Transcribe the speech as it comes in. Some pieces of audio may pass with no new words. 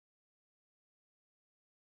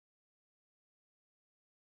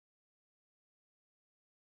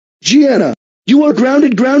Gianna, you are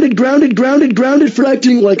grounded for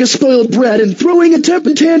acting like a spoiled brat and throwing a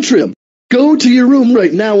temper tantrum. Go to your room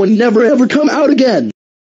right now and never ever come out again.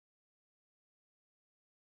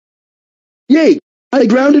 Yay! I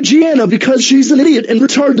grounded Gianna because she's an idiot and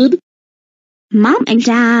retarded. Mom and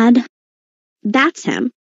Dad. That's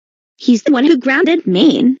him. He's the one who grounded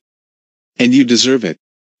me. And you deserve it.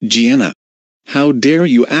 Gianna. How dare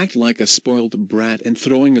you act like a spoiled brat and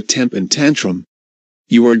throwing a temper tantrum.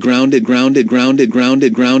 You are grounded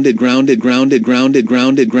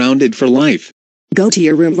for life. Go to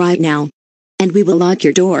your room right now. And we will lock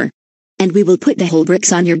your door. And we will put the whole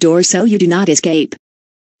bricks on your door so you do not escape.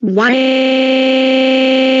 What?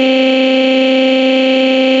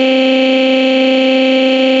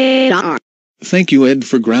 Thank you, Ed,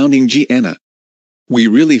 for grounding Gianna. We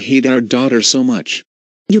really hate our daughter so much.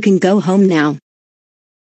 You can go home now.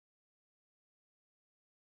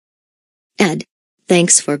 Ed,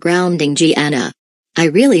 thanks for grounding Gianna. I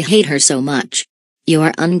really hate her so much. You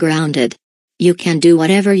are ungrounded. You can do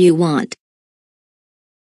whatever you want.